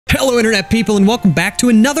Hello internet people and welcome back to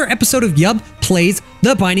another episode of Yub Plays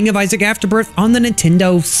The Binding of Isaac Afterbirth on the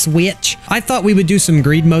Nintendo Switch. I thought we would do some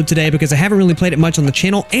greed mode today because I haven't really played it much on the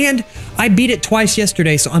channel and I beat it twice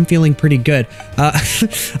yesterday, so I'm feeling pretty good.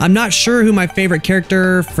 I'm not sure who my favorite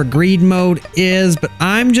character for greed mode is, but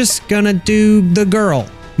I'm just gonna do the girl,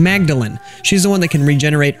 Magdalene. She's the one that can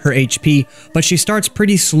regenerate her HP, but she starts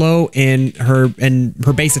pretty slow and her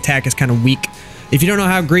base attack is kind of weak. If you don't know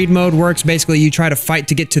how greed mode works, basically you try to fight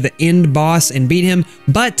to get to the end boss and beat him,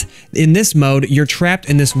 but in this mode, you're trapped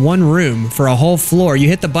in this one room for a whole floor. You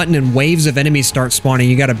hit the button and waves of enemies start spawning.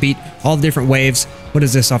 You gotta beat all the different waves. What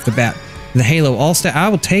is this off the bat? The Halo All-Stat. I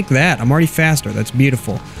will take that. I'm already faster. That's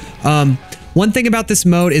beautiful. One thing about this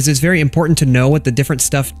mode is it's very important to know what the different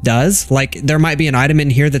stuff does. Like, there might be an item in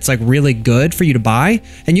here that's like really good for you to buy,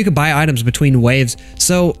 and you can buy items between waves.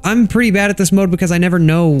 So I'm pretty bad at this mode because I never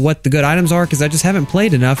know what the good items are because I just haven't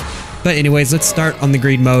played enough. But anyways, let's start on the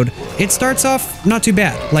greed mode. It starts off not too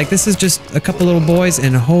bad. Like, this is just a couple little boys,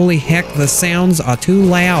 and holy heck, the sounds are too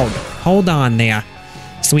loud. Hold on there,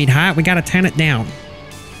 sweetheart. We gotta turn it down.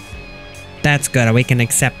 That's good. We can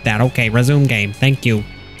accept that. Okay, resume game. Thank you.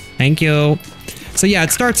 Thank you. So yeah,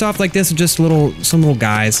 it starts off like this, just some little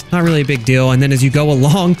guys. Not really a big deal. And then as you go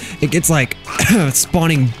along, it gets like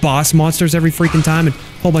spawning boss monsters every freaking time and a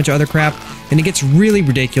whole bunch of other crap. And it gets really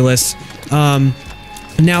ridiculous.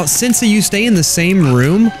 Now, since you stay in the same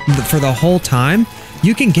room for the whole time,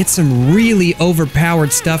 you can get some really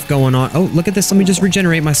overpowered stuff going on. Oh, look at this. Let me just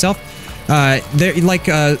regenerate myself.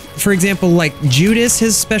 For example, like Judas,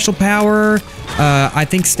 his special power, I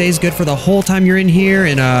think stays good for the whole time you're in here.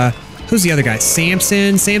 And who's the other guy?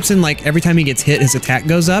 Samson. Samson, like every time he gets hit, his attack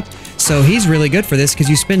goes up. So he's really good for this because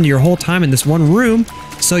you spend your whole time in this one room.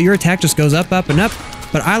 So your attack just goes up, up, and up.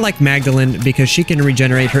 But I like Magdalene because she can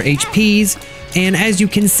regenerate her HPs. And as you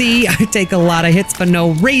can see, I take a lot of hits for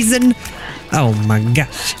no reason. Oh my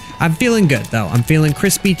gosh. I'm feeling good though. I'm feeling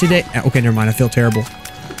crispy today. Okay, never mind. I feel terrible.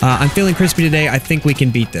 I'm feeling crispy today. I think we can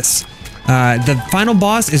beat this. The final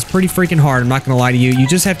boss is pretty freaking hard. I'm not going to lie to you. You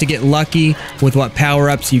just have to get lucky with what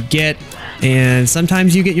power-ups you get. And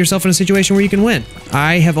sometimes you get yourself in a situation where you can win.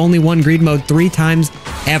 I have only won greed mode 3 times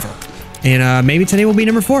ever. And maybe today will be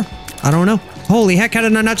number 4. I don't know. Holy heck, how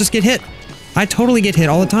did I not just get hit? I totally get hit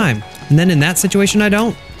all the time. And then in that situation, I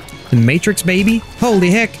don't. The Matrix, baby. Holy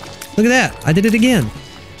heck. Look at that. I did it again.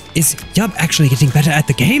 Is Yub actually getting better at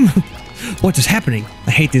the game? What is happening?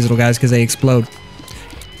 I hate these little guys because they explode.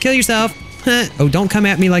 Kill yourself. Oh, don't come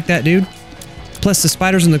at me like that, dude. Plus, the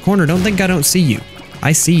spiders in the corner don't think I don't see you.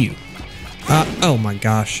 I see you. Oh my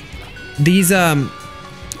gosh. These,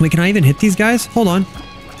 wait, can I even hit these guys? Hold on.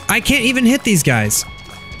 I can't even hit these guys.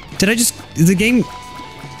 Did I just... The game...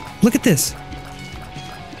 Look at this.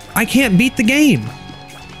 I can't beat the game.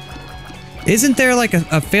 Isn't there like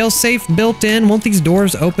a fail-safe built in? Won't these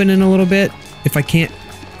doors open in a little bit if I can't...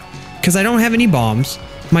 Because I don't have any bombs.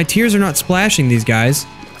 My tears are not splashing these guys.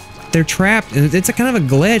 They're trapped, and it's a kind of a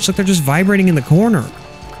glitch. Look, they're just vibrating in the corner.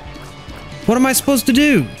 What am I supposed to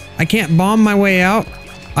do? I can't bomb my way out.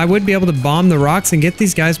 I would be able to bomb the rocks and get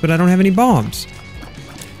these guys, but I don't have any bombs.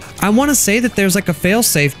 I want to say that there's like a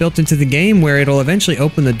failsafe built into the game where it'll eventually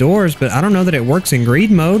open the doors, but I don't know that it works in greed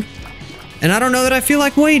mode. And I don't know that I feel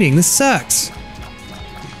like waiting. This sucks.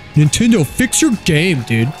 Nintendo, fix your game,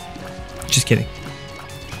 dude. Just kidding.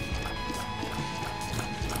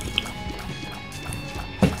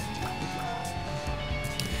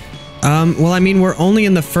 Well, I mean, we're only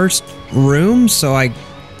in the first room, so I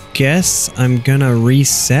guess I'm gonna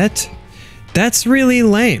reset. That's really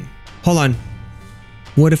lame. Hold on.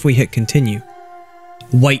 What if we hit continue?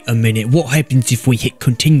 Wait a minute. What happens if we hit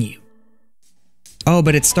continue? Oh,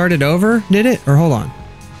 but it started over, did it? Or hold on.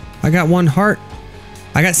 I got 1 heart.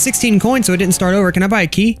 I got 16 coins, so it didn't start over. Can I buy a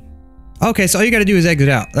key? Okay, so all you gotta do is exit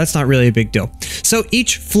out. That's not really a big deal. So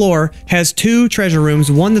each floor has 2 treasure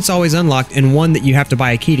rooms, one that's always unlocked and one that you have to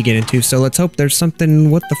buy a key to get into. So let's hope there's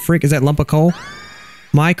something. What the frick is that lump of coal?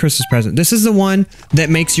 My Christmas present. This is the one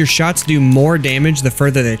that makes your shots do more damage the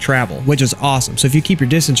further they travel, which is awesome. So if you keep your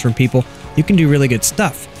distance from people, you can do really good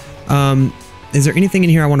stuff. Is there anything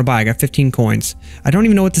in here I want to buy? I got 15 coins. I don't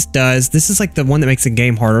even know what this does. This is like the one that makes the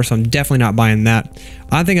game harder, so I'm definitely not buying that.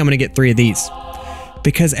 I think I'm going to get 3 of these.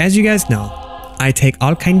 Because as you guys know, I take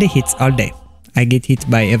all kind of hits all day. I get hit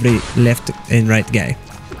by every left and right guy.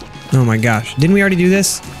 Oh my gosh. Didn't we already do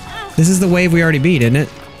this? This is the wave we already beat, isn't it?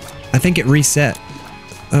 I think it reset.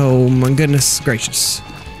 Oh my goodness gracious.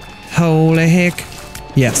 Holy heck.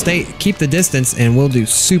 Yeah, keep the distance and we'll do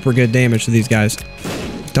super good damage to these guys.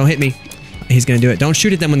 Don't hit me. He's gonna do it. Don't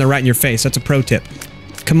shoot at them when they're right in your face. That's a pro tip.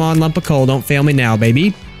 Come on, lump of coal. Don't fail me now,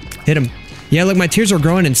 baby. Hit him. Yeah, look, my tears are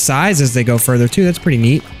growing in size as they go further, too. That's pretty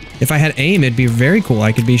neat. If I had aim, it'd be very cool.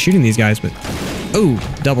 I could be shooting these guys, but... Ooh,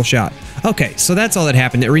 double shot. Okay, so that's all that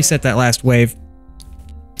happened. It reset that last wave.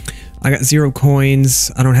 I got 0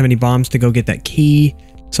 coins. I don't have any bombs to go get that key.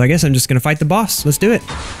 So I guess I'm just going to fight the boss. Let's do it.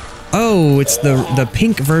 Oh, it's the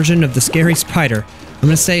pink version of the scary spider. I'm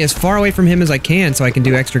going to stay as far away from him as I can so I can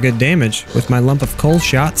do extra good damage with my lump of coal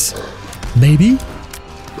shots. Baby?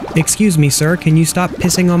 Excuse me, sir. Can you stop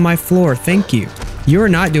pissing on my floor? Thank you. You're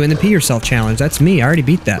not doing the pee yourself challenge. That's me. I already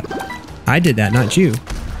beat that. I did that, not you.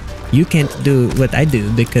 You can't do what I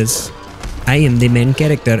do because I am the main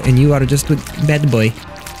character and you are just a bad boy.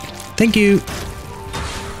 Thank you.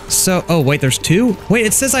 So, oh wait, there's 2? Wait,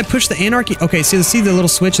 it says I pushed the anarchy. Okay, so you see the little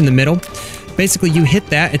switch in the middle? Basically, you hit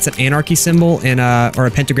that. It's an anarchy symbol and or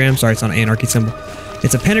a pentagram. Sorry, it's not an anarchy symbol.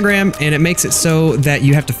 It's a pentagram, and it makes it so that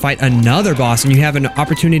you have to fight another boss, and you have an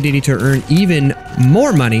opportunity to earn even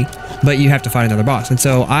more money, but you have to fight another boss. And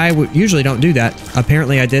so I usually don't do that.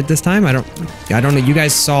 Apparently, I did this time. I don't know. You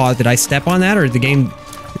guys saw, did I step on that, or is the game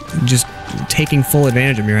just taking full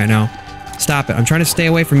advantage of me right now? Stop it. I'm trying to stay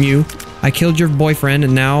away from you. I killed your boyfriend,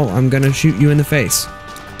 and now I'm gonna shoot you in the face.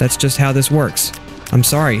 That's just how this works. I'm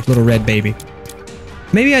sorry, little red baby.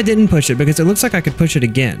 Maybe I didn't push it, because it looks like I could push it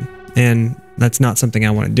again. And that's not something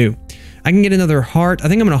I want to do. I can get another heart. I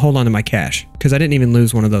think I'm going to hold on to my cash because I didn't even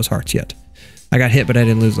lose one of those hearts yet. I got hit, but I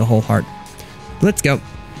didn't lose the whole heart. Let's go.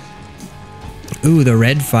 Ooh, the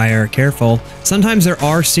red fire. Careful. Sometimes there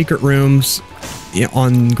are secret rooms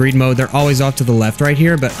on greed mode. They're always off to the left right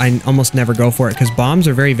here, but I almost never go for it because bombs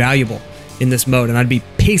are very valuable in this mode, and I'd be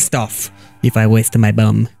pissed off if I wasted my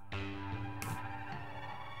bomb.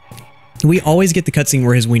 We always get the cutscene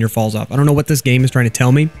where his wiener falls off. I don't know what this game is trying to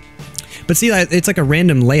tell me. But see, it's like a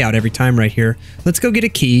random layout every time right here. Let's go get a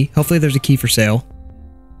key. Hopefully there's a key for sale.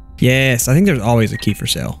 Yes, I think there's always a key for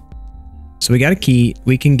sale. So we got a key.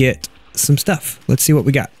 We can get some stuff. Let's see what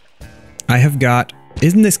we got. I have got...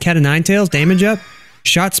 Isn't this Cat of Nine Tails? Damage up?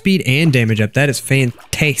 Shot speed and damage up. That is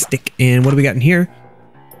fantastic. And what do we got in here?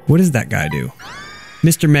 What does that guy do?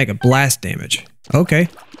 Mr. Mega, blast damage. Okay.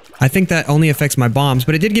 I think that only affects my bombs,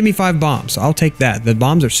 but it did give me 5 bombs, so I'll take that. The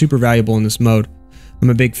bombs are super valuable in this mode. I'm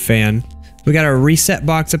a big fan. We got a reset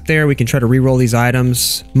box up there. We can try to re-roll these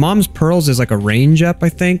items. Mom's Pearls is like a range up, I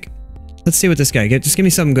think. Let's see what this guy gets. Just give me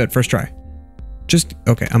something good. First try.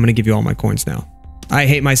 Okay, I'm going to give you all my coins now. I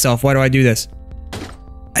hate myself. Why do I do this?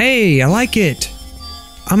 Hey, I like it.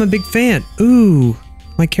 I'm a big fan. Ooh,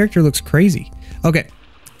 my character looks crazy. Okay,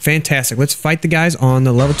 fantastic. Let's fight the guys on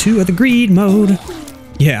the level 2 of the greed mode.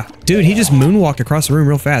 Yeah, dude, he just moonwalked across the room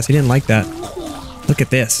real fast. He didn't like that. Look at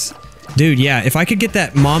this. Dude, yeah, if I could get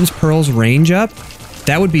that Mom's Pearls range up,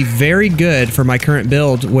 that would be very good for my current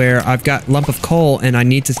build where I've got Lump of Coal and I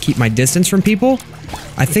need to keep my distance from people.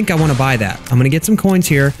 I think I want to buy that. I'm going to get some coins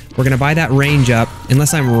here. We're going to buy that range up,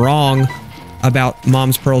 unless I'm wrong about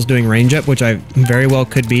Mom's Pearls doing range up, which I very well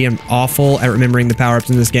could be. I'm awful at remembering the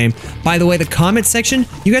power-ups in this game. By the way, the comment section,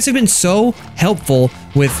 you guys have been so helpful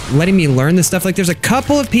with letting me learn this stuff. Like, there's a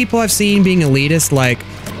couple of people I've seen being elitist, like,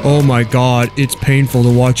 oh my god, it's painful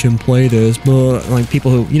to watch him play this, but like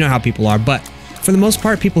people who, you know how people are, but for the most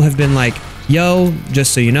part, people have been like, yo,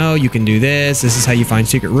 just so you know, you can do this. This is how you find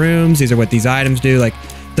secret rooms. These are what these items do. Like,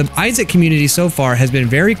 the Isaac community so far has been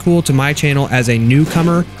very cool to my channel as a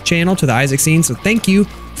newcomer channel to the Isaac scene, so thank you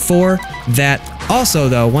for that. Also,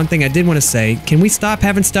 though, one thing I did want to say, can we stop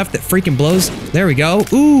having stuff that freaking blows? There we go.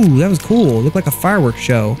 Ooh, that was cool. It looked like a fireworks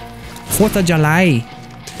show. 4th of July.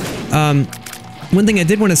 One thing I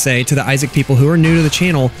did want to say to the Isaac people who are new to the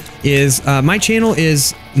channel is my channel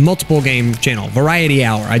is multiple game channel, variety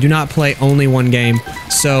hour. I do not play only one game.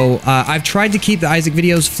 So I've tried to keep the Isaac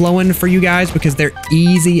videos flowing for you guys because they're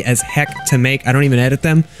easy as heck to make. I don't even edit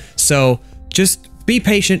them. So just be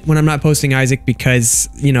patient when I'm not posting Isaac because,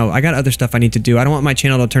 you know, I got other stuff I need to do. I don't want my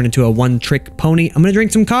channel to turn into a one-trick pony. I'm going to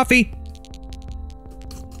drink some coffee.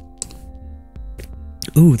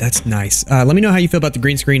 Ooh, that's nice. Let me know how you feel about the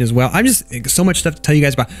green screen as well. I'm just so much stuff to tell you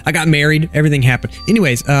guys about. I got married. Everything happened.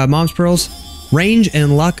 Anyways, Mom's Pearls, range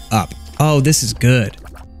and luck up. Oh, this is good.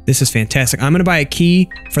 This is fantastic. I'm going to buy a key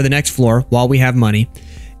for the next floor while we have money.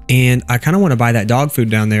 And I kind of want to buy that dog food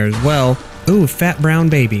down there as well. Ooh, fat brown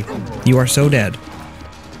baby. You are so dead.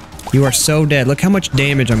 You are so dead. Look how much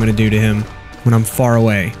damage I'm going to do to him when I'm far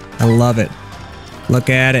away. I love it. Look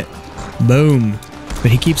at it. Boom. But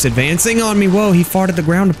he keeps advancing on me. Whoa, he farted the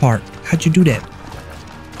ground apart. How'd you do that?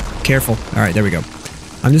 Careful. All right, there we go.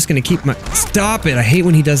 I'm just going to keep my... Stop it. I hate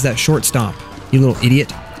when he does that short stomp. You little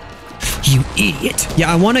idiot. You idiot.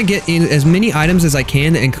 Yeah, I want to get in as many items as I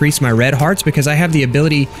can to increase my red hearts because I have the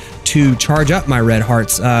ability to charge up my red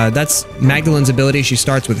hearts. That's Magdalene's ability. She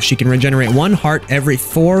starts with, she can regenerate 1 heart every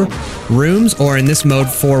 4 rooms, or in this mode,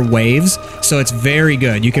 4 waves. So it's very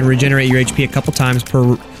good. You can regenerate your HP a couple times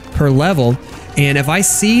per level. And if I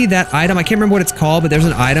see that item, I can't remember what it's called, but there's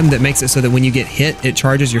an item that makes it so that when you get hit, it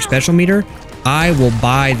charges your special meter. I will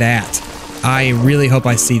buy that. I really hope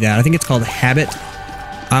I see that. I think it's called Habit.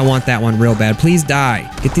 I want that one real bad. Please die.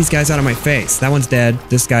 Get these guys out of my face. That one's dead.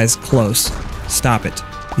 This guy's close. Stop it.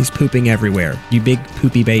 He's pooping everywhere. You big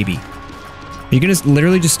poopy baby. Are you gonna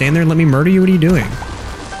literally just stand there and let me murder you? What are you doing?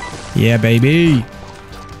 Yeah, baby.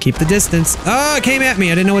 Keep the distance. Oh, it came at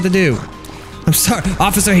me. I didn't know what to do. I'm sorry.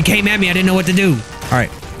 Officer, he came at me. I didn't know what to do. All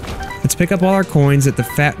right. Let's pick up all our coins that the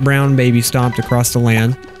fat brown baby stomped across the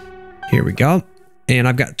land. Here we go. And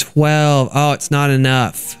I've got 12. Oh, it's not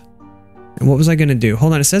enough. And what was I going to do?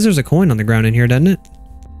 Hold on. It says there's a coin on the ground in here, doesn't it?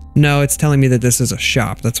 No, it's telling me that this is a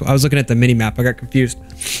shop. That's what I was looking at the mini map. I got confused.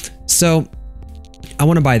 So I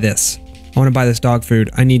want to buy this. I want to buy this dog food.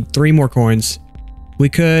 I need 3 more coins. We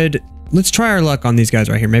could, let's try our luck on these guys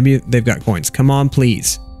right here. Maybe they've got coins. Come on,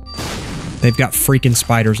 please. They've got freaking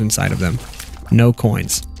spiders inside of them. No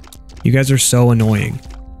coins. You guys are so annoying.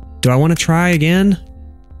 Do I want to try again?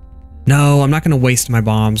 No, I'm not going to waste my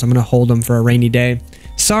bombs. I'm going to hold them for a rainy day.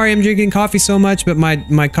 Sorry I'm drinking coffee so much, but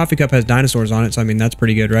my coffee cup has dinosaurs on it, so I mean, that's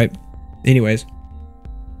pretty good, right? Anyways.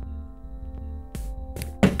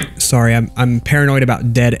 Sorry, I'm paranoid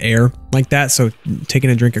about dead air like that, so taking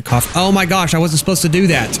a drink of coffee. Oh my gosh, I wasn't supposed to do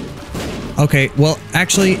that. Okay, well,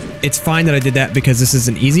 actually, it's fine that I did that because this is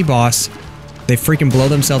an easy boss. They freaking blow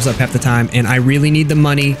themselves up half the time, and I really need the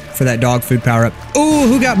money for that dog food power-up. Ooh,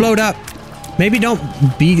 who got blowed up? Maybe don't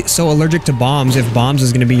be so allergic to bombs if bombs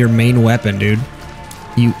is going to be your main weapon, dude.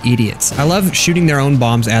 You idiots. I love shooting their own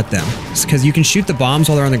bombs at them. Because you can shoot the bombs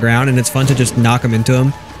while they're on the ground, and it's fun to just knock them into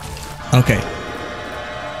them. Okay.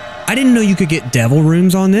 I didn't know you could get devil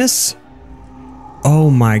rooms on this. Oh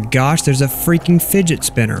my gosh, there's a freaking fidget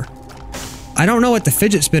spinner. I don't know what the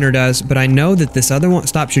fidget spinner does, but I know that this other one...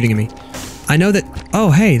 Stop shooting at me. I know that...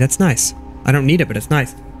 Oh, hey, that's nice. I don't need it, but it's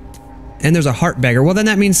nice. And there's a heart beggar. Well, then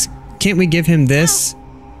that means... Can't we give him this?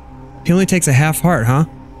 He only takes a half heart, huh?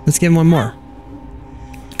 Let's give him one more.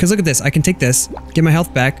 Because look at this. I can take this, get my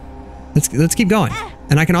health back. Let's keep going.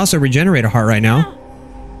 And I can also regenerate a heart right now.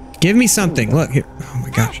 Give me something. Look here. Oh my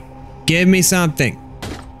gosh. Give me something.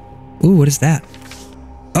 Ooh, what is that?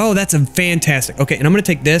 Oh, that's a fantastic. Okay, and I'm going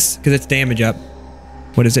to take this because it's damage up.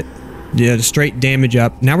 What is it? Yeah, the straight damage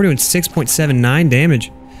up. Now we're doing 6.79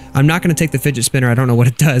 damage. I'm not going to take the fidget spinner. I don't know what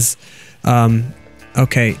it does.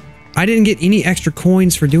 Okay. I didn't get any extra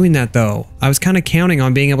coins for doing that, though. I was kind of counting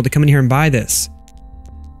on being able to come in here and buy this.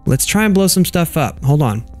 Let's try and blow some stuff up. Hold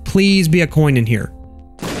on. Please be a coin in here.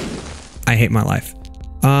 I hate my life.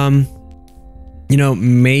 You know,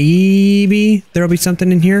 maybe there'll be something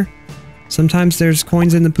in here. Sometimes there's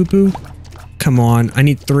coins in the poo-poo. Come on. I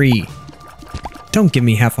need 3. Don't give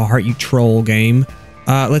me half a heart, you troll game.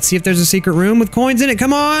 Let's see if there's a secret room with coins in it.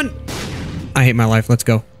 Come on! I hate my life. Let's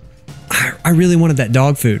go. I really wanted that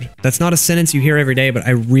dog food. That's not a sentence you hear every day, but I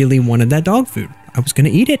really wanted that dog food. I was gonna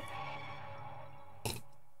eat it.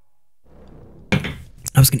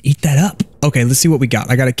 I was gonna eat that up. Okay, let's see what we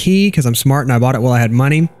got. I got a key because I'm smart and I bought it while I had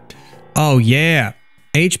money. Oh yeah,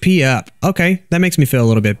 HP up. Okay, that makes me feel a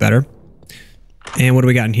little bit better. And what do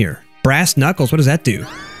we got in here? Brass knuckles, what does that do?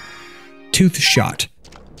 Tooth shot.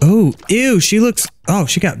 Oh, ew, she looks... Oh,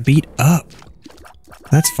 she got beat up.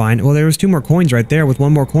 That's fine. Well, there was 2 more coins right there. With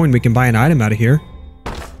 1 more coin, we can buy an item out of here.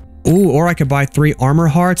 Ooh, or I could buy 3 armor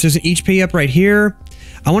hearts. There's an HP up right here.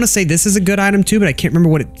 I want to say this is a good item too, but I can't remember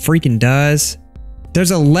what it freaking does.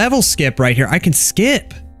 There's a level skip right here. I can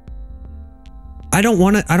skip. I don't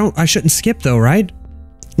want to... I shouldn't skip though, right?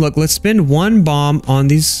 Look, let's spend 1 bomb on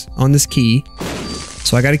this key.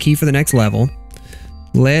 So I got a key for the next level.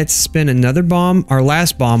 Let's spend another bomb, our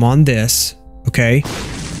last bomb on this. Okay.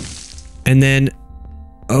 And then...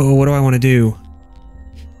 Oh, what do I want to do?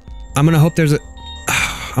 I'm going to hope there's a...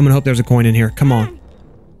 I'm going to hope there's a coin in here. Come on.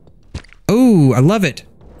 Oh, I love it.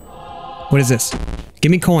 What is this?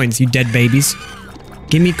 Give me coins, you dead babies.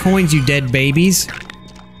 Give me coins, you dead babies.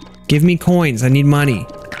 Give me coins. I need money.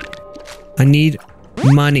 I need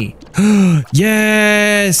money.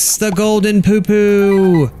 Yes! The golden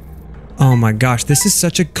poo-poo! Oh my gosh, this is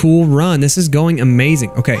such a cool run. This is going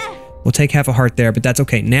amazing. Okay, we'll take half a heart there, but that's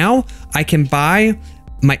okay. Now, I can buy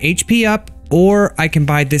my HP up, or I can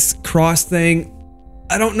buy this cross thing.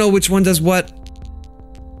 I don't know which one does what.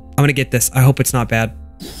 I'm gonna get this. I hope it's not bad.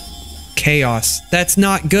 Chaos. That's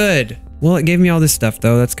not good. Well, it gave me all this stuff,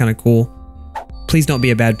 though. That's kind of cool. Please don't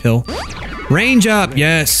be a bad pill. Range up!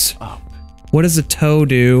 Yes! What does the toe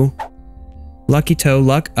do? Lucky toe,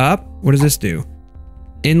 luck up? What does this do?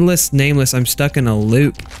 Endless, nameless, I'm stuck in a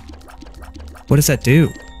loop. What does that do?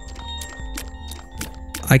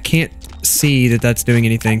 I can't see that that's doing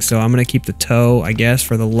anything, so I'm gonna keep the toe, I guess,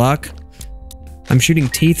 for the luck. I'm shooting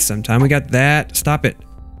teeth sometime. We got that. Stop it.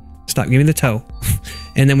 Stop. Give me the toe.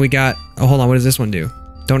 And then we got... Oh, hold on. What does this one do?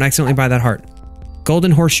 Don't accidentally buy that heart.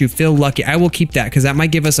 Golden horseshoe. Feel lucky. I will keep that because that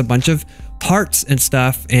might give us a bunch of hearts and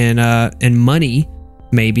stuff and money.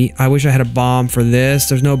 Maybe. I wish I had a bomb for this.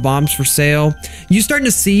 There's no bombs for sale. You starting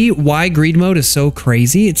to see why greed mode is so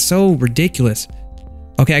crazy? It's so ridiculous.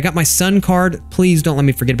 Okay, I got my sun card. Please don't let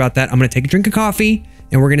me forget about that. I'm going to take a drink of coffee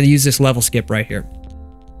and we're going to use this level skip right here.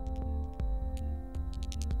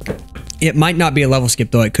 It might not be a level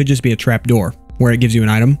skip though. It could just be a trap door where it gives you an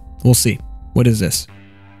item. We'll see. What is this?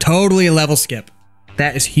 Totally a level skip.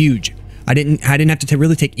 That is huge. I didn't have to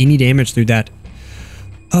really take any damage through that.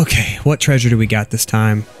 Okay, what treasure do we got this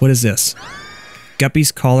time? What is this?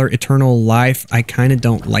 Guppy's Collar, Eternal Life. I kind of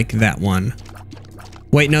don't like that one.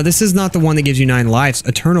 Wait, no, this is not the one that gives you 9 lives.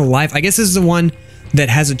 Eternal Life. I guess this is the one that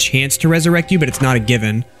has a chance to resurrect you, but it's not a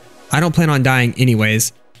given. I don't plan on dying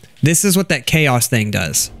anyways. This is what that chaos thing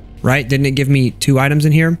does, right? Didn't it give me 2 items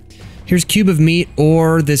in here? Here's Cube of Meat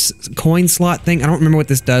or this coin slot thing. I don't remember what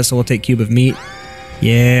this does, so we'll take Cube of Meat.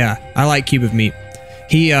 Yeah, I like Cube of Meat.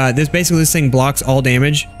 This thing blocks all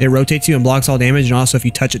damage. It rotates you and blocks all damage, and also if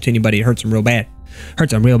you touch it to anybody, it hurts them real bad.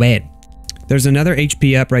 Hurts them real bad. There's another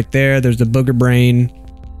HP up right there. There's the booger brain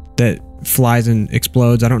that flies and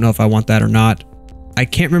explodes. I don't know if I want that or not. I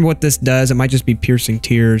can't remember what this does. It might just be piercing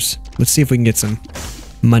tears. Let's see if we can get some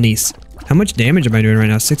monies. How much damage am I doing right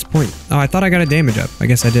now? 6 point. Oh, I thought I got a damage up. I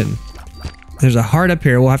guess I didn't. There's a heart up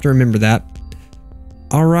here. We'll have to remember that.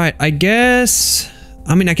 All right, I guess...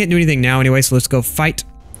 I mean, I can't do anything now anyway, so let's go fight.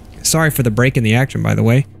 Sorry for the break in the action, by the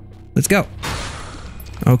way. Let's go.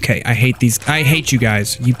 Okay, I hate these. I hate you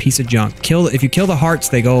guys, you piece of junk. If you kill the hearts,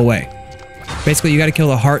 they go away. Basically, you got to kill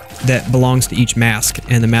the heart that belongs to each mask,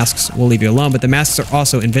 and the masks will leave you alone, but the masks are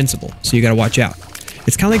also invincible, so you got to watch out.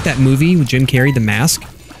 It's kind of like that movie with Jim Carrey, The Mask,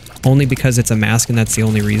 only because it's a mask and that's the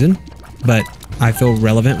only reason. But I feel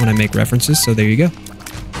relevant when I make references, so there you go.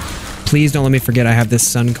 Please don't let me forget I have this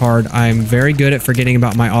sun card. I'm very good at forgetting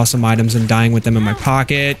about my awesome items and dying with them in my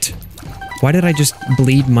pocket. Why did I just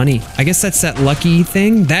bleed money? I guess that's that lucky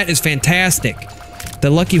thing. That is fantastic. The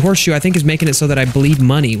lucky horseshoe, I think, is making it so that I bleed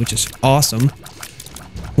money, which is awesome.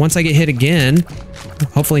 Once I get hit again,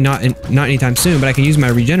 hopefully not anytime soon, but I can use my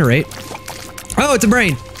regenerate. Oh, it's a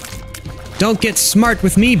brain. Don't get smart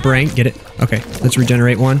with me, brain. Get it? Okay, let's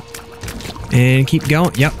regenerate one. And keep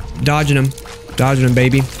going. Yep, dodging them. Dodging them,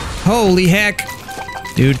 baby. Holy heck.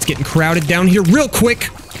 Dude, it's getting crowded down here real quick.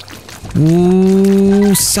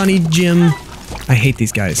 Ooh, Sunny Jim. I hate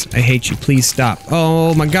these guys. I hate you. Please stop.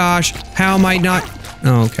 Oh my gosh. How am I not...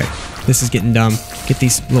 Oh, okay. This is getting dumb. Get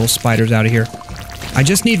these little spiders out of here. I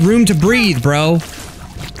just need room to breathe, bro.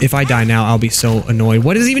 If I die now, I'll be so annoyed.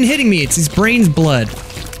 What is even hitting me? It's his brain's blood.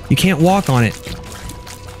 You can't walk on it.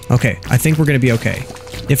 Okay, I think we're gonna be okay.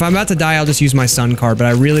 If I'm about to die, I'll just use my sun card, but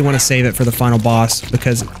I really want to save it for the final boss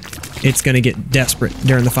because it's gonna get desperate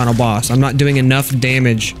during the final boss. I'm not doing enough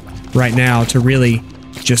damage right now to really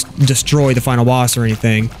just destroy the final boss or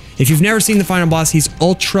anything. If you've never seen the final boss, he's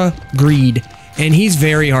ultra greed, and he's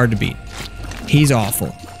very hard to beat. He's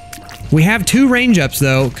awful. We have 2 range ups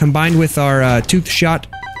though, combined with our tooth shot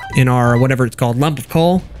and our whatever it's called, lump of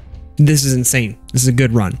coal. This is insane. This is a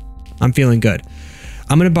good run. I'm feeling good.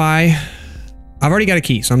 I'm gonna buy... I've already got a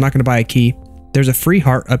key, so I'm not gonna buy a key. There's a free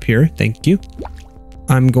heart up here. Thank you.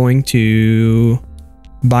 I'm going to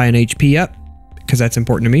buy an HP up because that's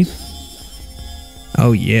important to me.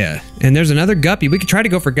 Oh yeah. And there's another guppy. We could try to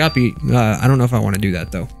go for guppy. I don't know if I want to do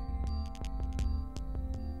that though.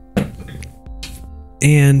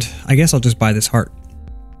 And I guess I'll just buy this heart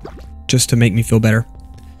just to make me feel better.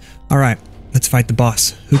 All right, let's fight the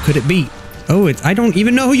boss. Who could it be? Oh, I don't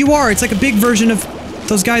even know who you are. It's like a big version of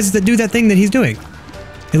those guys that do that thing that he's doing.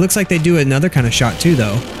 It looks like they do another kind of shot too,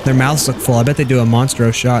 though. Their mouths look full. I bet they do a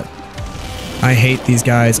monstro shot. I hate these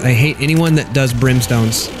guys. I hate anyone that does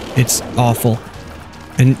brimstones. It's awful.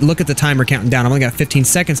 And look at the timer counting down. I've only got 15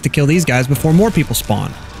 seconds to kill these guys before more people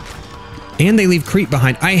spawn. And they leave creep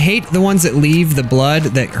behind. I hate the ones that leave the blood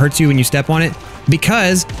that hurts you when you step on it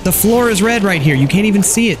because the floor is red right here. You can't even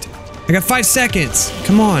see it. I got 5 seconds.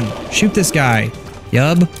 Come on. Shoot this guy.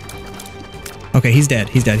 Yub. Okay, he's dead.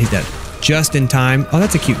 He's dead. He's dead. Just in time. Oh,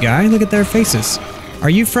 that's a cute guy. Look at their faces. Are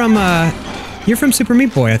you from, you're from Super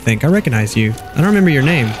Meat Boy, I think. I recognize you. I don't remember your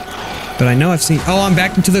name. But I know I've seen... Oh, I'm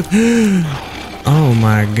back into the... Oh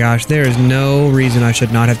my gosh, there is no reason I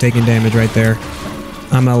should not have taken damage right there.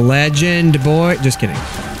 I'm a legend, boy. Just kidding.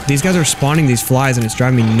 These guys are spawning these flies and it's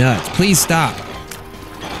driving me nuts. Please stop.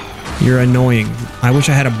 You're annoying. I wish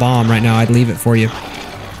I had a bomb right now. I'd leave it for you.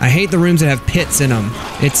 I hate the rooms that have pits in them.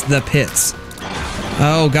 It's the pits.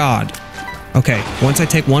 Oh god. Okay, once I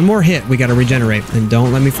take one more hit, we gotta regenerate. And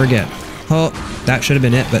don't let me forget. Oh, that should have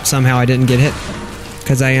been it, but somehow I didn't get hit.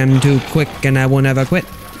 Because I am too quick and I will never quit.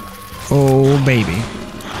 Oh, baby.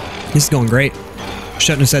 This is going great.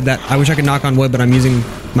 Shouldn't have said that. I wish I could knock on wood, but I'm using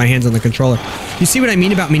my hands on the controller. You see what I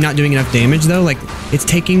mean about me not doing enough damage, though? Like, it's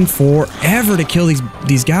taking forever to kill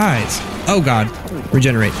these guys. Oh, God.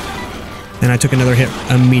 Regenerate. And I took another hit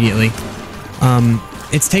immediately.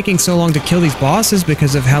 It's taking so long to kill these bosses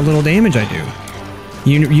because of how little damage I do.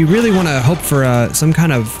 You really want to hope for some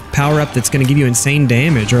kind of power-up that's going to give you insane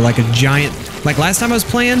damage, or like a giant... Like last time I was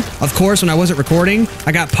playing, of course, when I wasn't recording,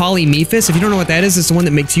 I got Polymephis. If you don't know what that is, it's the one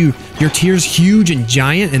that makes your tears huge and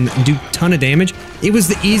giant and do a ton of damage. It was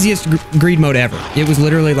the easiest greed mode ever. It was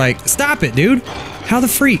literally like, stop it, dude. How the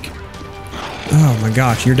freak? Oh my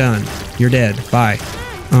gosh, you're done. You're dead. Bye.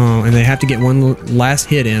 Oh, and they have to get one last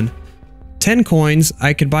hit in. 10 coins.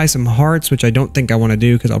 I could buy some hearts, which I don't think I want to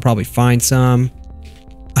do because I'll probably find some.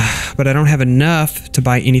 But I don't have enough to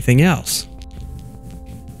buy anything else.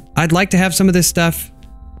 I'd like to have some of this stuff.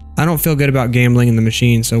 I don't feel good about gambling in the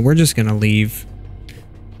machine, so we're just gonna leave.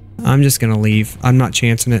 I'm just gonna leave. I'm not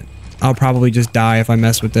chancing it. I'll probably just die if I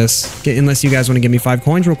mess with this. Unless you guys want to give me 5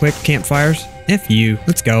 coins real quick. Campfires. F you.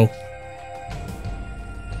 Let's go.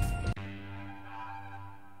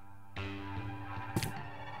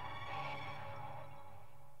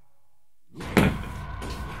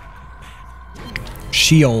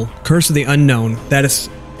 Sheol, Curse of the Unknown. That is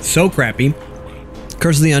so crappy.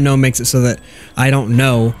 Curse of the Unknown makes it so that I don't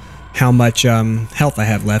know how much health I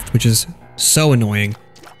have left, which is so annoying.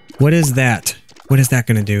 What is that? What is that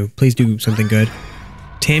going to do? Please do something good.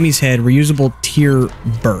 Tammy's Head, reusable tear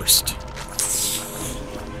burst.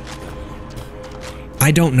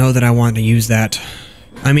 I don't know that I want to use that.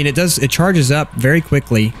 I mean, it charges up very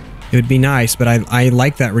quickly. It would be nice, but I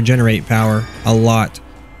like that regenerate power a lot.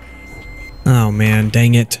 Oh man,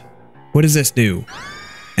 dang it. What does this do?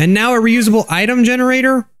 And now a reusable item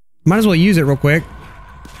generator? Might as well use it real quick.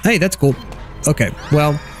 Hey, that's cool. Okay,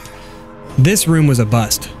 well, this room was a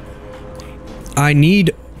bust. I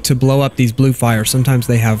need to blow up these blue fires. Sometimes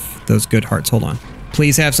they have those good hearts. Hold on.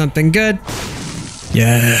 Please have something good.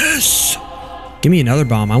 Yes! Give me another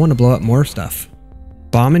bomb. I want to blow up more stuff.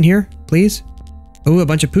 Bomb in here, please? Oh, a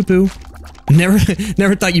bunch of poo-poo. Never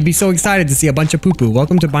thought you'd be so excited to see a bunch of poo-poo.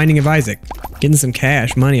 Welcome to Binding of Isaac. Getting some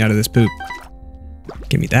cash, money out of this poop.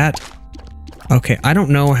 Give me that. Okay, I don't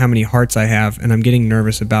know how many hearts I have, and I'm getting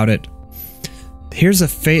nervous about it. Here's the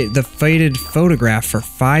faded photograph for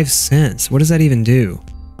 5 cents. What does that even do?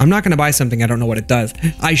 I'm not going to buy something I don't know what it does.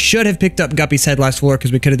 I should have picked up Guppy's head last floor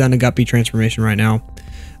because we could have done a Guppy transformation right now.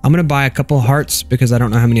 I'm going to buy a couple hearts because I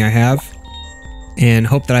don't know how many I have. And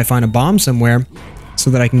hope that I find a bomb somewhere so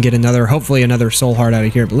that I can get another, hopefully another soul heart out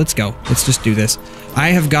of here. But let's go. Let's just do this. I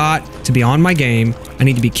have got to be on my game. I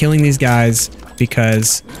need to be killing these guys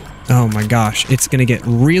because, oh my gosh, it's going to get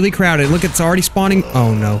really crowded. Look, it's already spawning.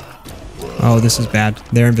 Oh no. Oh, this is bad.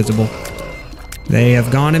 They're invisible. They have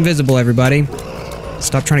gone invisible, everybody.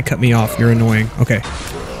 Stop trying to cut me off. You're annoying. Okay.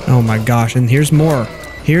 Oh my gosh. And here's more.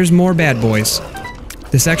 Here's more bad boys.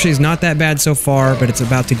 This actually is not that bad so far, but it's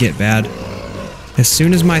about to get bad. As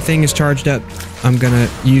soon as my thing is charged up, I'm gonna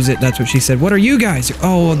use it. That's what she said. What are you guys?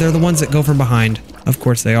 Oh, they're the ones that go from behind. Of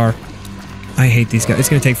course they are. I hate these guys. It's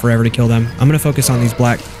gonna take forever to kill them. I'm gonna focus on these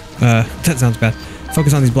black... that sounds bad.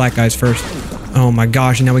 Focus on these black guys first. Oh my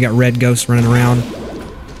gosh, and now we got red ghosts running around.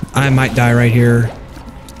 I might die right here.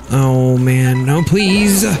 Oh man, no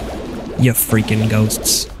please. You freaking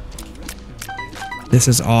ghosts. This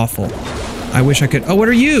is awful. I wish I could... Oh, what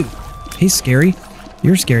are you? He's scary.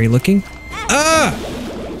 You're scary looking. Ah!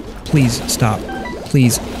 Please stop.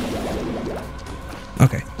 Please.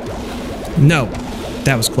 Okay. No.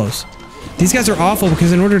 That was close. These guys are awful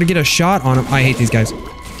because in order to get a shot on them... I hate these guys.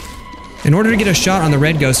 In order to get a shot on the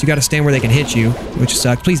red ghost, you gotta stand where they can hit you, which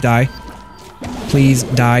sucks. Please die. Please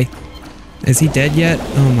die. Is he dead yet?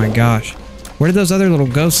 Oh my gosh. Where did those other little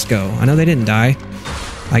ghosts go? I know they didn't die.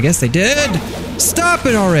 I guess they did. Stop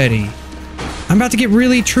it already. I'm about to get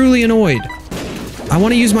really, truly annoyed. I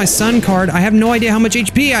want to use my sun card. I have no idea how much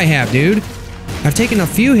HP I have, dude. I've taken a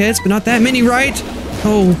few hits, but not that many, right?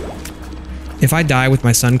 Oh. If I die with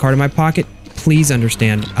my sun card in my pocket, please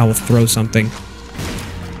understand I will throw something.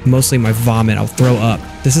 Mostly my vomit. I'll throw up.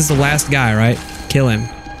 This is the last guy, right? Kill him.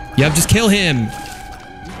 Yup, just kill him.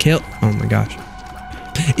 Kill. Oh my gosh.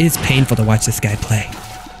 It's painful to watch this guy play.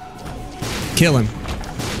 Kill him.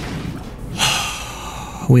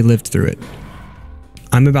 We lived through it.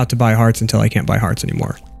 I'm about to buy hearts until I can't buy hearts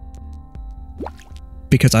anymore.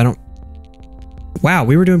 Because I don't... Wow,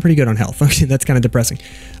 we were doing pretty good on health. Okay, that's kind of depressing.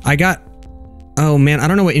 I got... Oh man, I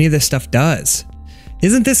don't know what any of this stuff does.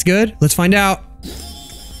 Isn't this good? Let's find out.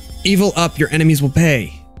 Evil up, your enemies will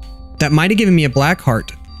pay. That might have given me a black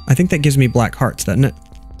heart. I think that gives me black hearts, doesn't it?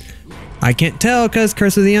 I can't tell because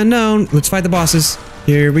Curse of the Unknown. Let's fight the bosses.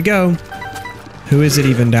 Here we go. Who is it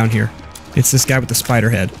even down here? It's this guy with the spider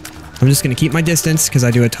head. I'm just going to keep my distance because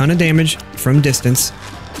I do a ton of damage from distance.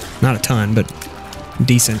 Not a ton, but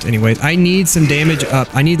decent anyways. I need some damage up.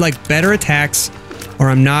 I need like better attacks or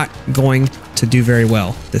I'm not going to do very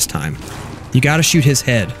well this time. You got to shoot his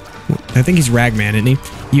head. I think he's Ragman, isn't he?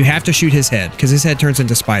 You have to shoot his head because his head turns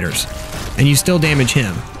into spiders. And you still damage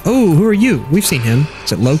him. Oh, who are you? We've seen him.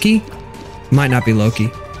 Is it Loki? Might not be Loki.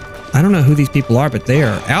 I don't know who these people are, but they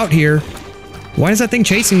are out here. Why is that thing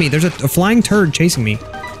chasing me? There's a flying turd chasing me.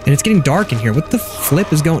 And it's getting dark in here. What the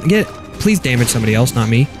flip is going... Get it. Please damage somebody else, not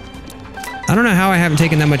me. I don't know how I haven't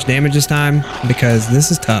taken that much damage this time, because this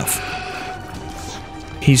is tough.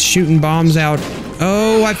 He's shooting bombs out.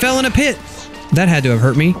 Oh, I fell in a pit. That had to have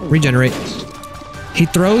hurt me. Regenerate. He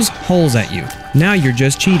throws holes at you. Now you're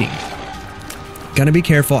just cheating. Gotta be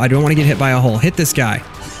careful. I don't want to get hit by a hole. Hit this guy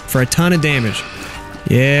for a ton of damage.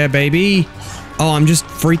 Yeah, baby. Oh, I'm just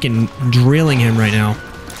freaking drilling him right now.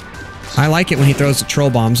 I like it when he throws the troll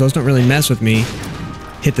bombs. Those don't really mess with me.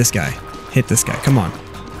 Hit this guy. Hit this guy. Come on.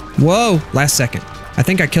 Whoa. Last second. I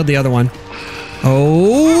think I killed the other one.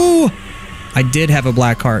 Oh. I did have a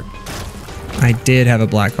black heart. I did have a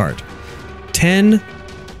black heart. 10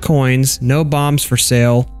 coins. No bombs for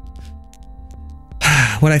sale.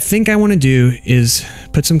 What I think I want to do is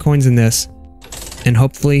put some coins in this and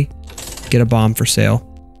hopefully get a bomb for sale.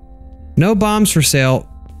 No bombs for sale,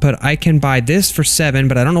 but I can buy this for 7,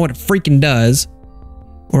 but I don't know what it freaking does.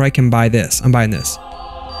 Or I can buy this. I'm buying this.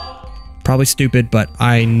 Probably stupid, but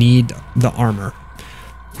I need the armor.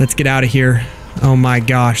 Let's get out of here. Oh my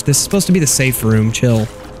gosh, this is supposed to be the safe room. Chill.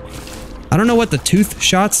 I don't know what the tooth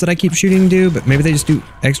shots that I keep shooting do, but maybe they just do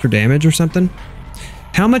extra damage or something.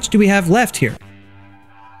 How much do we have left here?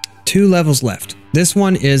 2 levels left. This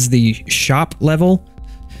one is the shop level.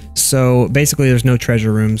 So basically there's no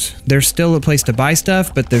treasure rooms. There's still a place to buy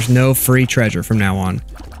stuff, but there's no free treasure from now on.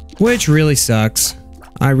 Which really sucks.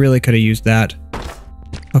 I really could have used that.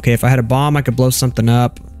 Okay, if I had a bomb, I could blow something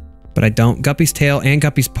up. But I don't. Guppy's tail and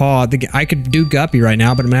Guppy's paw. I could do Guppy right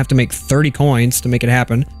now, but I'm going to have to make 30 coins to make it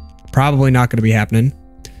happen. Probably not going to be happening.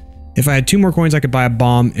 If I had 2 more coins, I could buy a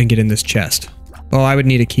bomb and get in this chest. Oh, I would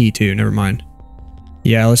need a key too. Never mind.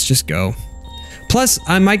 Yeah, let's just go. Plus,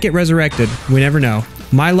 I might get resurrected. We never know.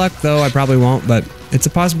 My luck, though, I probably won't, but it's a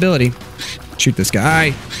possibility. Shoot this guy.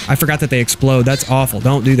 I forgot that they explode. That's awful.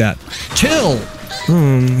 Don't do that. Chill!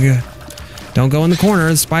 Yeah. Don't go in the corner.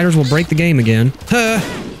 The spiders will break the game again.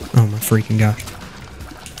 Oh my freaking gosh.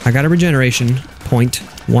 I got a regeneration point.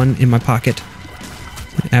 1 in my pocket.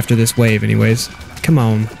 After this wave, anyways. Come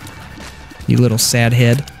on. You little sad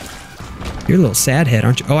head. You're a little sad head,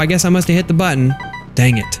 aren't you? Oh, I guess I must have hit the button.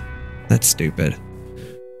 Dang it. That's stupid.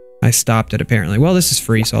 I stopped it, apparently. Well, this is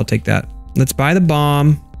free, so I'll take that. Let's buy the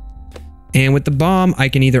bomb. And with the bomb, I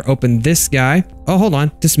can either open this guy. Oh, hold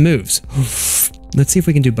on. This moves. Let's see if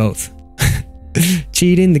we can do both.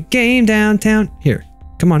 Cheating the game downtown. Here.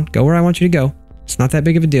 Come on. Go where I want you to go. It's not that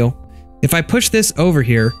big of a deal. If I push this over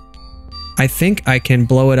here, I think I can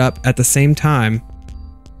blow it up at the same time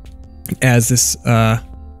as this,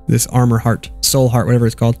 this armor heart. Soul heart, whatever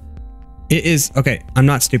it's called. It is... Okay, I'm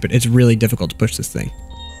not stupid. It's really difficult to push this thing.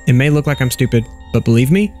 It may look like I'm stupid, but believe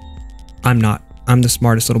me, I'm not. I'm the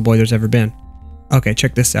smartest little boy there's ever been. Okay,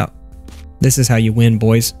 check this out. This is how you win,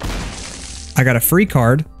 boys. I got a free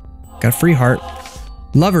card. Got a free heart.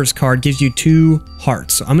 Lover's card gives you 2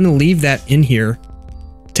 hearts. So I'm going to leave that in here.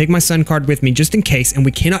 Take my sun card with me just in case, and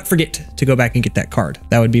we cannot forget to go back and get that card.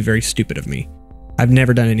 That would be very stupid of me. I've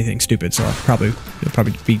never done anything stupid, so it'll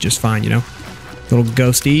probably be just fine, you know? Little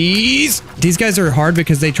ghosties. These guys are hard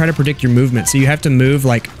because they try to predict your movement. So you have to move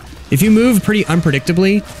like, if you move pretty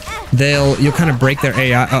unpredictably, you'll kind of break their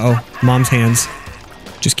AI. Uh-oh, mom's hands.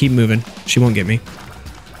 Just keep moving. She won't get me.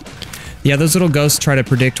 Yeah, those little ghosts try to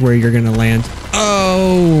predict where you're gonna land.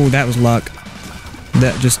 Oh, that was luck.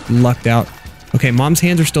 That just lucked out. Okay, mom's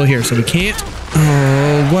hands are still here, so we can't.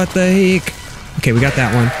 Oh, what the heck? Okay, we got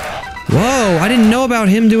that one. Whoa, I didn't know about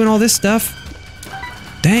him doing all this stuff.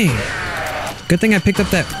 Dang. Good thing I picked up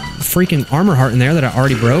that freaking armor heart in there that I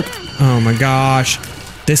already broke. Oh my gosh.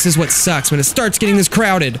 This is what sucks when it starts getting this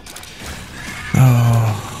crowded.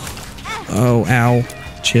 Oh. Oh, ow.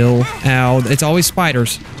 Chill. Ow. It's always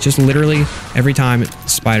spiders. Just literally every time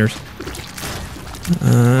it's spiders.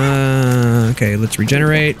 Okay, let's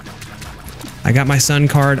regenerate. I got my sun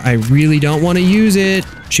card. I really don't want to use it.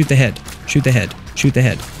 Shoot the head. Shoot the head. Shoot the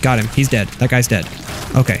head. Got him. He's dead. That guy's dead.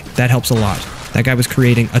 Okay, that helps a lot. That guy was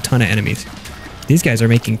creating a ton of enemies. These guys are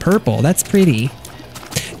making purple. That's pretty.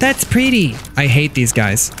 That's pretty. I hate these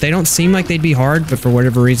guys. They don't seem like they'd be hard, but for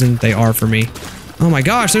whatever reason, they are for me. Oh my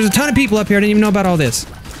gosh, there's a ton of people up here. I didn't even know about all this.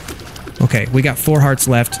 Okay, we got 4 hearts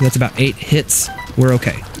left. That's about 8 hits. We're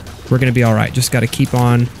okay. We're gonna be all right. Just gotta keep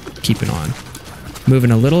on keeping on.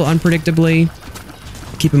 Moving a little unpredictably.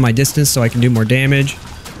 Keeping my distance so I can do more damage.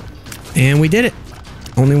 And we did it.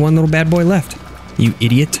 Only one little bad boy left. You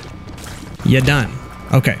idiot. You done.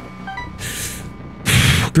 Okay.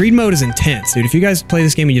 Greed mode is intense, dude. If you guys play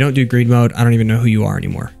this game and you don't do greed mode, I don't even know who you are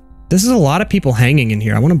anymore. This is a lot of people hanging in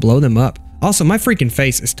here. I want to blow them up. Also, my freaking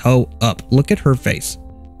face is toe up. Look at her face.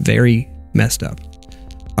 Very messed up.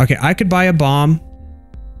 Okay, I could buy a bomb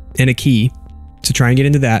and a key to try and get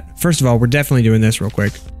into that. First of all, we're definitely doing this real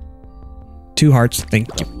quick. 2 hearts. Thank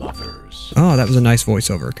you. Oh, that was a nice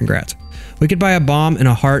voiceover. Congrats. We could buy a bomb and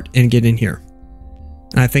a heart and get in here.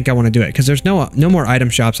 And I think I want to do it because there's no more item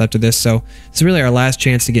shops after this, so it's really our last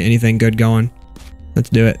chance to get anything good going. Let's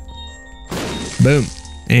do it. Boom.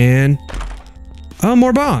 And oh,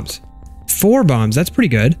 more bombs. 4 bombs. That's pretty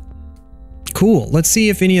good. Cool. Let's see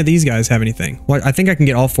if any of these guys have anything. What? I think I can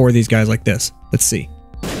get all 4 of these guys like this. Let's see.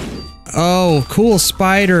 Oh, cool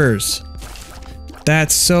spiders.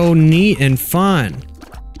 That's so neat and fun.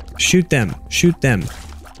 Shoot them. Shoot them.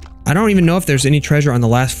 I don't even know if there's any treasure on the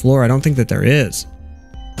last floor. I don't think that there is.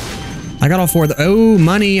 I got all 4 of the— oh,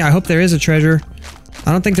 money. I hope there is a treasure.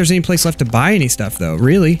 I don't think there's any place left to buy any stuff, though.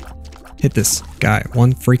 Really? Hit this guy.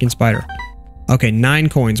 1 freaking spider. Okay, 9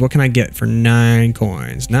 coins. What can I get for 9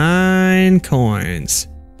 coins? 9 coins.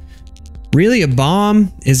 Really, a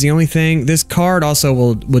bomb is the only thing. This card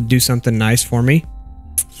also would do something nice for me.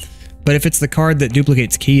 But if it's the card that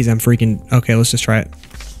duplicates keys, I'm freaking— okay, let's just try it.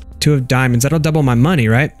 2 of diamonds. That'll double my money,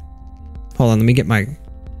 right? Hold on, let me get my—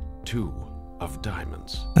 2 of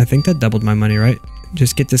diamonds. I think that doubled my money, right?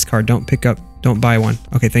 Just get this card. Don't pick up— don't buy one.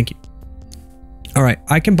 Okay, thank you. All right,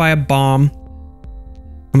 I can buy a bomb.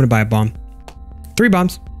 I'm gonna buy a bomb. 3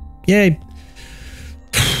 bombs. Yay.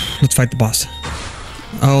 Let's fight the boss.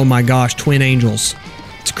 Oh my gosh, twin angels.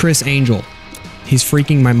 It's Chris Angel. He's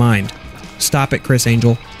freaking my mind. Stop it, Chris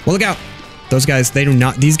Angel. Well, look out. Those guys,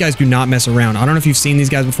 these guys do not mess around. I don't know if you've seen these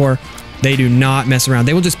guys before. They do not mess around.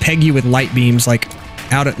 They will just peg you with light beams, like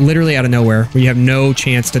literally out of nowhere, where you have no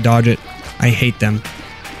chance to dodge it. I hate them.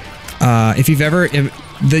 If you've ever, you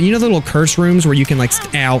know the little curse rooms where you can like,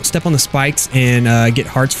 step on the spikes and get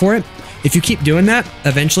hearts for it? If you keep doing that,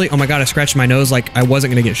 eventually— oh my god, I scratched my nose like I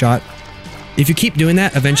wasn't gonna get shot. If you keep doing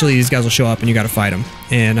that, eventually these guys will show up and you gotta fight them.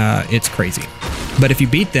 And it's crazy. But if you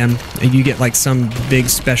beat them, you get like some big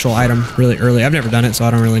special item really early. I've never done it, so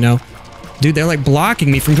I don't really know. Dude, they're like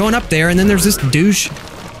blocking me from going up there, and then there's this douche.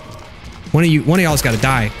 One of y'all's gotta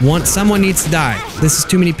die. Someone needs to die. This is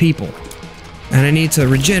too many people. And I need to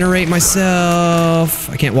regenerate myself.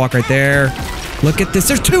 I can't walk right there. Look at this.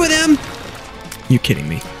 There's 2 of them. You kidding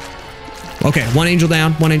me? Okay, 1 angel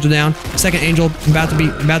down. 1 angel down. 2nd angel about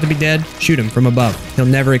to be dead. Shoot him from above. He'll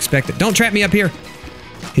never expect it. Don't trap me up here.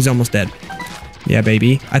 He's almost dead. Yeah,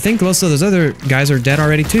 baby. I think most of those other guys are dead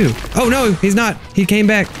already too. Oh no, he's not. He came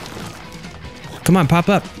back. Come on, pop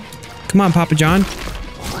up. Come on, Papa John.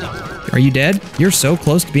 Are you dead? You're so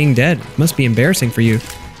close to being dead. Must be embarrassing for you.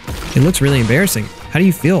 It looks really embarrassing. How do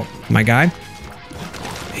you feel, my guy?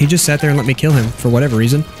 He just sat there and let me kill him for whatever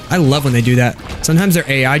reason. I love when they do that. Sometimes their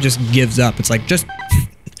AI just gives up. It's like, just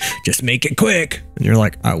make it quick. And you're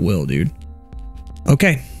like, I will, dude.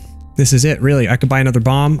 Okay. This is it, really. I could buy another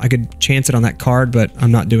bomb. I could chance it on that card, but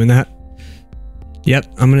I'm not doing that. Yep,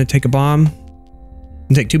 I'm going to take a bomb.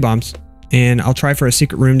 And take 2 bombs. And I'll try for a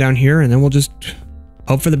secret room down here, and then we'll just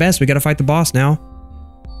hope for the best. We got to fight the boss now.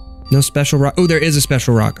 No special rock. Oh, there is a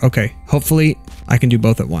special rock. Okay, hopefully I can do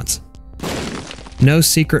both at once. No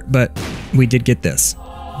secret, but we did get this.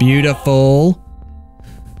 Beautiful.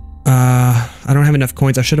 I don't have enough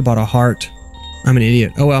coins. I should have bought a heart. I'm an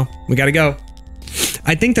idiot. Oh well, we got to go.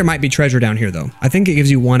 I think there might be treasure down here, though. I think it gives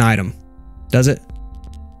you 1 item. Does it?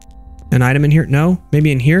 An item in here? No?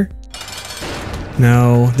 Maybe in here?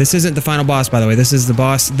 No. This isn't the final boss, by the way. This is the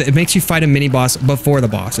boss. It makes you fight a mini-boss before the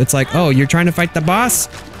boss. It's like, oh, you're trying to fight the boss?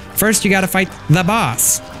 First, you gotta fight the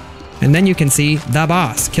boss. And then you can see the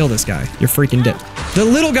boss. Kill this guy. You're freaking dead. The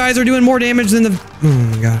little guys are doing more damage than the— oh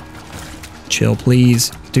my god. chill,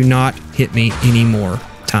 please. Do not hit me any more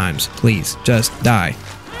times. Please, just die.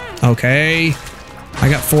 Okay. I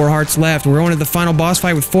got 4 hearts left. We're going to the final boss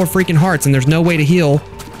fight with 4 freaking hearts, and there's no way to heal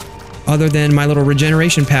other than my little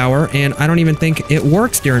regeneration power, and I don't even think it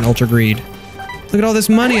works during Ultra Greed. Look at all this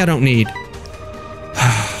money I don't need.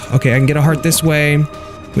 Okay, I can get a heart this way.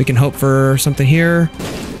 We can hope for something here.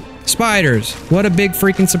 Spiders! What a big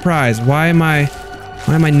freaking surprise. Why am I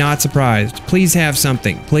not surprised? Please have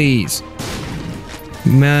something, please.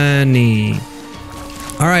 Money.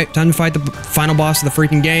 Alright, time to fight the final boss of the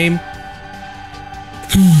freaking game.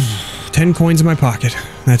 10 coins in my pocket.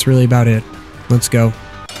 That's really about it. Let's go.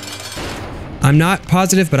 I'm not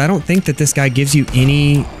positive, but I don't think that this guy gives you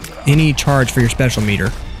any charge for your special meter.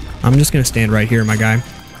 I'm just gonna stand right here, my guy.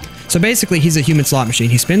 So basically, he's a human slot machine.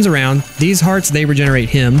 He spins around. These hearts, they regenerate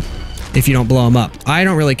him if you don't blow him up. I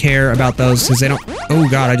don't really care about those because they don't... Oh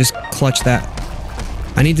god, I just clutched that.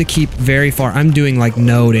 I need to keep very far. I'm doing like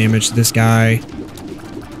no damage to this guy.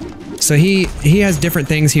 So he has different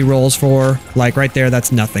things he rolls for. Like right there,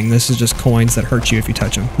 that's nothing. This is just coins that hurt you if you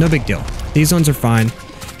touch them. No big deal. These ones are fine.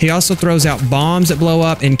 He also throws out bombs that blow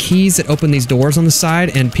up and keys that open these doors on the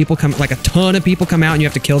side, and people come, like a ton of people come out and you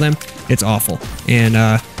have to kill them. It's awful. And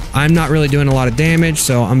I'm not really doing a lot of damage,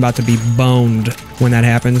 so I'm about to be boned when that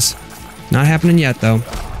happens. Not happening yet, though.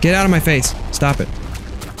 Get out of my face. Stop it.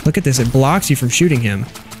 Look at this. It blocks you from shooting him.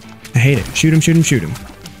 I hate it. Shoot him, shoot him, shoot him.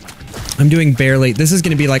 I'm doing barely. This is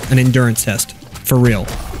going to be like an endurance test. For real.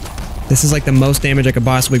 This is like the most damage I could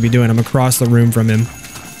possibly be doing. I'm across the room from him.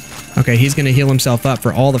 Okay, he's going to heal himself up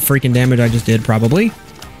for all the freaking damage I just did, probably.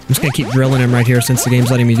 I'm just going to keep drilling him right here since the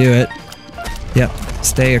game's letting me do it. Yep.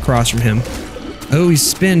 Stay across from him. Oh, he's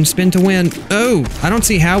spin to win. Oh, I don't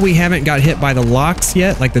see how we haven't got hit by the locks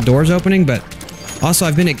yet, like the doors opening, but also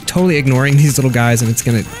I've been totally ignoring these little guys and it's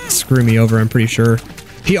going to screw me over, I'm pretty sure.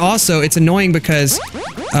 He also, it's annoying because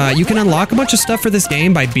you can unlock a bunch of stuff for this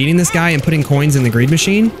game by beating this guy and putting coins in the greed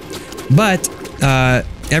machine, but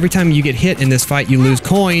every time you get hit in this fight, you lose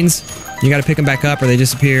coins. You got to pick them back up or they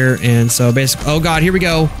disappear, and so basically, oh god, here we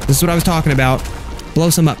go. This is what I was talking about. Blow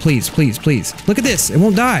some up, please, please, please. Look at this. It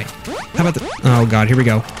won't die. How about the... Oh, God. Here we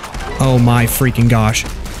go. Oh, my freaking gosh.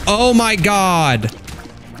 Oh, my God.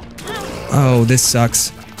 Oh, this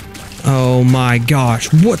sucks. Oh, my gosh.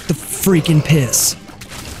 What the freaking piss.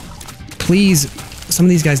 Please. Some of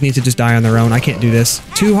these guys need to just die on their own. I can't do this.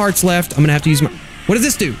 2 hearts left. I'm going to have to use my... What does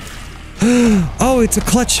this do? Oh, it's a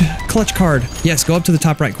clutch card. Yes, go up to the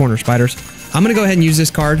top right corner, spiders. I'm going to go ahead and use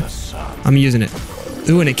this card. I'm using it.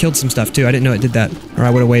 Ooh, and it killed some stuff too. I didn't know it did that, or I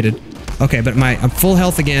would have waited. Okay, but I'm full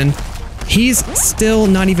health again. He's still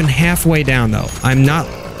not even halfway down though. I'm not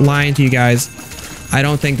lying to you guys. I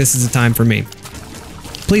don't think this is the time for me.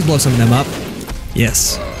 Please blow some of them up.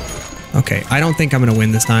 Yes. Okay, I don't think I'm gonna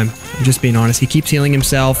win this time. I'm just being honest. He keeps healing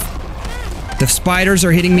himself. The spiders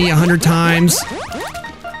are hitting me 100 times.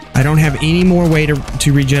 I don't have any more way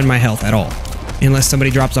to regen my health at all. Unless somebody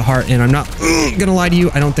drops a heart, and I'm not gonna lie to you,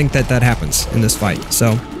 I don't think that happens in this fight.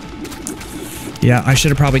 So, yeah, I should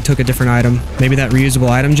have probably took a different item. Maybe that reusable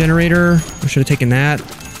item generator. I should have taken that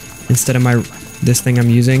instead of this thing I'm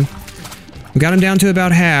using. We got him down to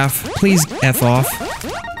about half. Please F off.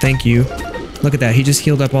 Thank you. Look at that. He just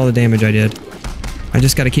healed up all the damage I did. I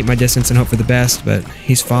just got to keep my distance and hope for the best, but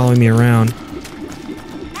he's following me around.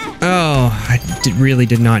 Oh, I really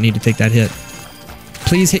did not need to take that hit.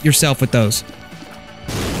 Please hit yourself with those.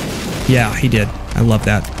 Yeah, he did. I love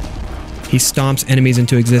that. He stomps enemies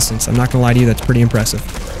into existence. I'm not gonna lie to you, that's pretty impressive.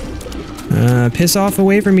 Piss off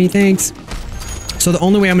away from me, thanks. So the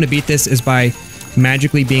only way I'm gonna beat this is by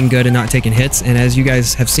magically being good and not taking hits, and as you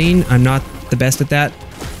guys have seen, I'm not the best at that.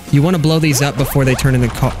 You want to blow these up before they turn into...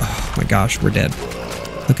 Oh my gosh, we're dead.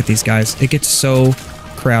 Look at these guys. It gets so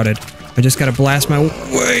crowded. I just gotta blast my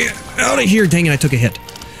way out of here. Dang it, I took a hit.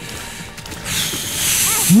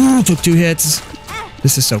 Took 2 hits.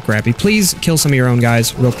 This is so crappy. Please kill some of your own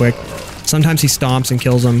guys real quick. Sometimes he stomps and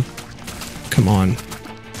kills them. Come on.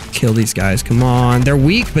 Kill these guys. Come on. They're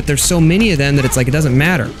weak, but there's so many of them that it's like it doesn't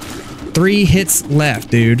matter. 3 hits left,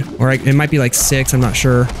 dude. Or it might be like 6. I'm not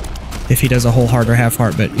sure if he does a whole heart or half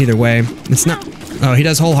heart, but either way, it's not... Oh, he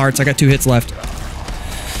does whole hearts. I got 2 hits left.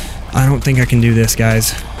 I don't think I can do this,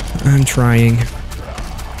 guys. I'm trying.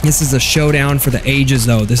 This is a showdown for the ages,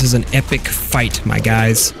 though. This is an epic fight, my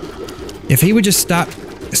guys. If he would just stop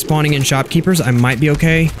spawning in shopkeepers, I might be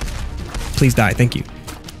okay. Please die. Thank you.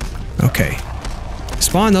 Okay.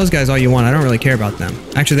 Spawn those guys all you want. I don't really care about them.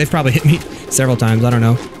 Actually, they've probably hit me several times. I don't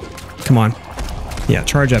know. Come on. Yeah,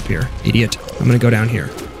 charge up here, idiot. I'm gonna go down here.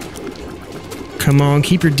 Come on,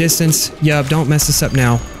 keep your distance. Yup, don't mess this up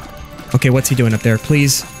now. Okay, what's he doing up there?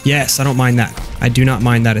 Please. Yes, I don't mind that. I do not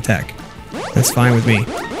mind that attack. That's fine with me.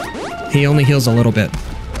 He only heals a little bit.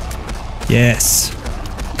 Yes.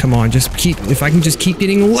 Come on, just keep... If I can just keep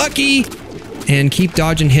getting lucky and keep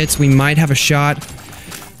dodging hits, we might have a shot.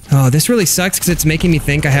 Oh, this really sucks because it's making me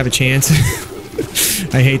think I have a chance.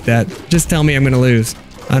 I hate that. Just tell me I'm going to lose.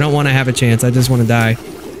 I don't want to have a chance. I just want to die.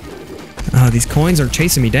 Oh, these coins are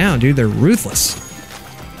chasing me down, dude. They're ruthless.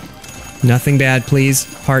 Nothing bad,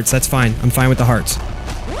 please. Hearts, that's fine. I'm fine with the hearts.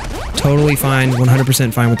 Totally fine.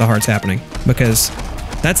 100% fine with the hearts happening. Because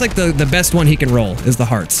that's like the best one he can roll is the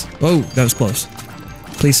hearts. Oh, that was close.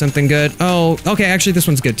 Please something good. Oh, okay. Actually, this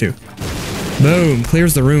one's good too. Boom.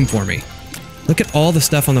 Clears the room for me. Look at all the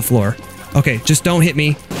stuff on the floor. Okay, just don't hit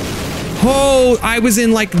me. Oh, I was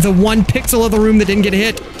in like the 1 pixel of the room that didn't get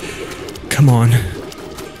hit. Come on.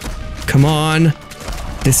 Come on.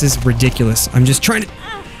 This is ridiculous. I'm just trying to...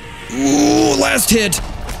 Ooh, last hit.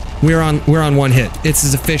 We're on 1 hit. This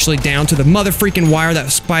is officially down to the mother freaking wire.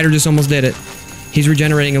 That spider just almost did it. He's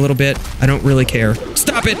regenerating a little bit. I don't really care.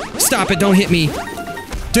 Stop it. Stop it. Don't hit me.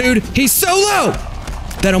 Dude, he's so low.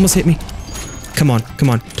 That almost hit me. Come on. Come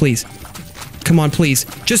on. Please. Come on, please.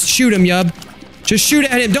 Just shoot him, Yub. Just shoot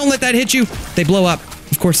at him. Don't let that hit you. They blow up.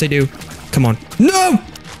 Of course they do. Come on. No!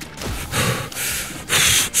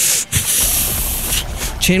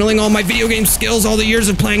 Channeling all my video game skills, all the years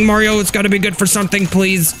of playing Mario. It's got to be good for something,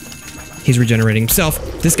 please. He's regenerating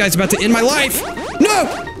himself. This guy's about to end my life. No!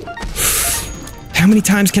 How many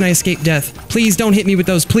times can I escape death? Please don't hit me with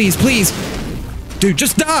those. Please, please. Dude,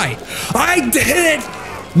 just die. I did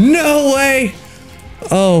it. No way.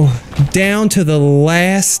 Oh, down to the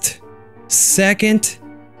last second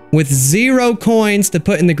with 0 coins to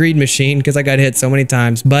put in the greed machine because I got hit so many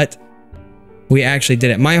times, but we actually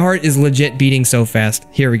did it. My heart is legit beating so fast.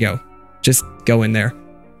 Here we go. Just go in there.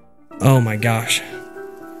 Oh my gosh.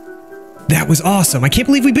 That was awesome. I can't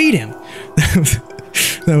believe we beat him.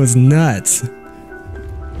 That was nuts.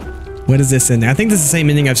 What is this in there? I think this is the same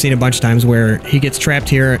ending I've seen a bunch of times where he gets trapped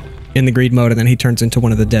here in the greed mode and then he turns into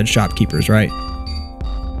one of the dead shopkeepers, right?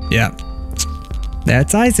 Yeah.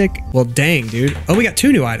 That's Isaac. Well, dang, dude. Oh, we got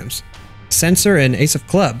 2 new items. Sensor and Ace of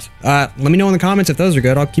Clubs. Let me know in the comments if those are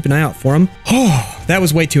good. I'll keep an eye out for them. Oh, that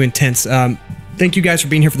was way too intense. Thank you guys for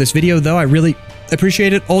being here for this video, though. I really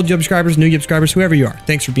appreciate it. Old subscribers, new subscribers, whoever you are.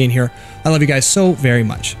 Thanks for being here. I love you guys so very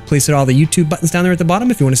much. Please hit all the YouTube buttons down there at the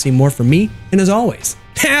bottom if you want to see more from me. And as always,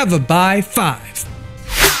 have a bye 5.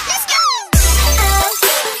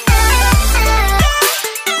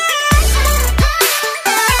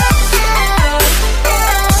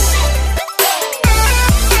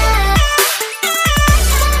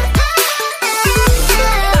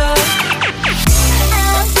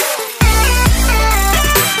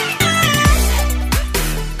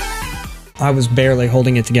 I was barely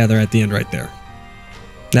holding it together at the end right there.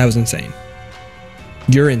 That was insane.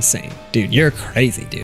 You're insane. Dude, you're crazy, dude.